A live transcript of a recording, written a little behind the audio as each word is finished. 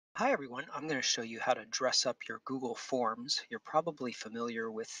Hi everyone, I'm going to show you how to dress up your Google Forms. You're probably familiar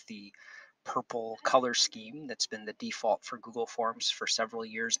with the purple color scheme that's been the default for Google Forms for several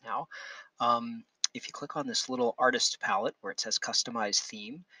years now. If you click on this little artist palette where it says customize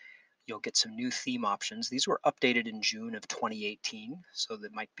theme, you'll get some new theme options. These were updated in June of 2018, so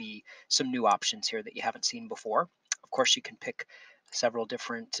there might be some new options here that you haven't seen before. Of course, you can pick several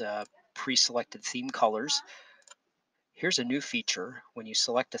different pre-selected theme colors. Here's a new feature. When you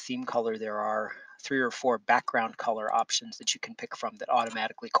select a theme color, there are 3 or 4 background color options that you can pick from that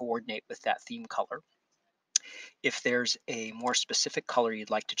automatically coordinate with that theme color. If there's a more specific color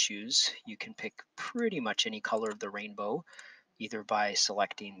you'd like to choose, you can pick pretty much any color of the rainbow, either by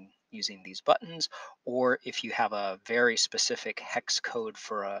selecting using these buttons, or if you have a very specific hex code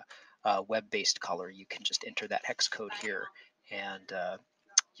for a web-based color, you can just enter that hex code here and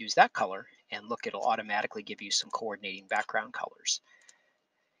use that color, and look, it'll automatically give you some coordinating background colors.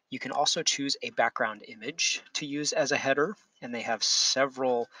 You can also choose a background image to use as a header, and they have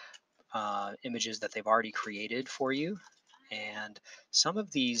several images that they've already created for you. And some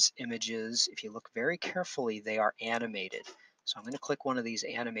of these images, if you look very carefully, they are animated. So I'm going to click one of these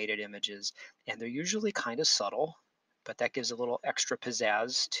animated images, and they're usually kind of subtle, but that gives a little extra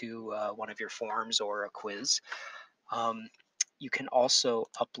pizzazz to one of your forms or a quiz. Um, you can also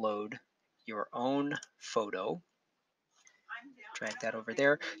upload your own photo. Drag that over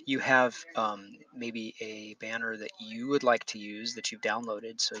there. You have maybe a banner that you would like to use that you've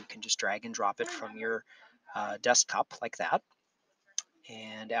downloaded, so you can just drag and drop it from your desktop like that.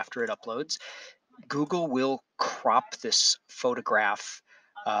 And after it uploads, Google will crop this photograph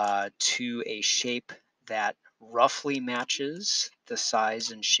to a shape that roughly matches the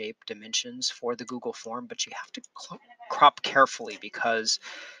size and shape dimensions for the Google form, but you have to crop carefully, because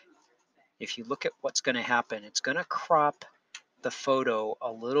if you look at what's going to happen, it's going to crop the photo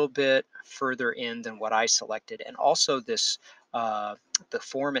a little bit further in than what I selected. And also the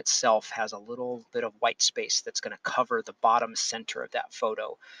form itself has a little bit of white space that's going to cover the bottom center of that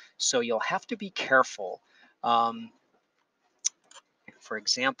photo. So you'll have to be careful. Um, for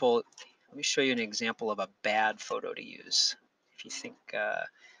example, let me show you an example of a bad photo to use. If you think,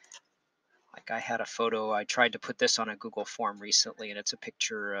 like I had a photo, I tried to put this on a Google form recently, and it's a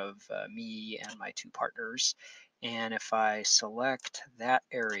picture of me and my 2 partners. And if I select that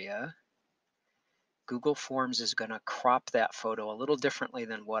area, Google Forms is going to crop that photo a little differently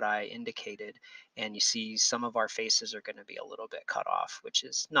than what I indicated. And you see some of our faces are going to be a little bit cut off, which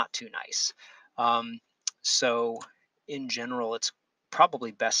is not too nice. Um, so in general, it's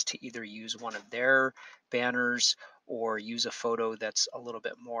probably best to either use one of their banners or use a photo that's a little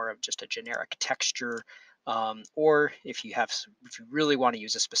bit more of just a generic texture. Or if you really want to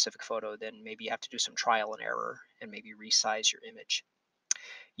use a specific photo, then maybe you have to do some trial and error and maybe resize your image.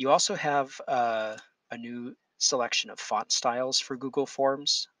 You also have a new selection of font styles for Google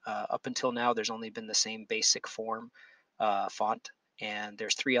Forms. Up until now, there's only been the same basic form font, and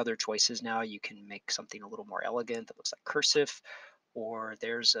there's 3 other choices now. You can make something a little more elegant that looks like cursive, or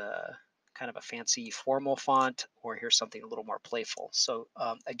there's a kind of a fancy formal font, or here's something a little more playful. So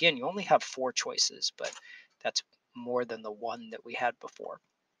again, you only have 4 choices, but that's more than the one that we had before.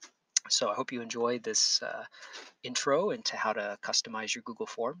 So I hope you enjoyed this intro into how to customize your Google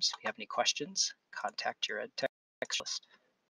Forms. If you have any questions, contact your EdTech specialist.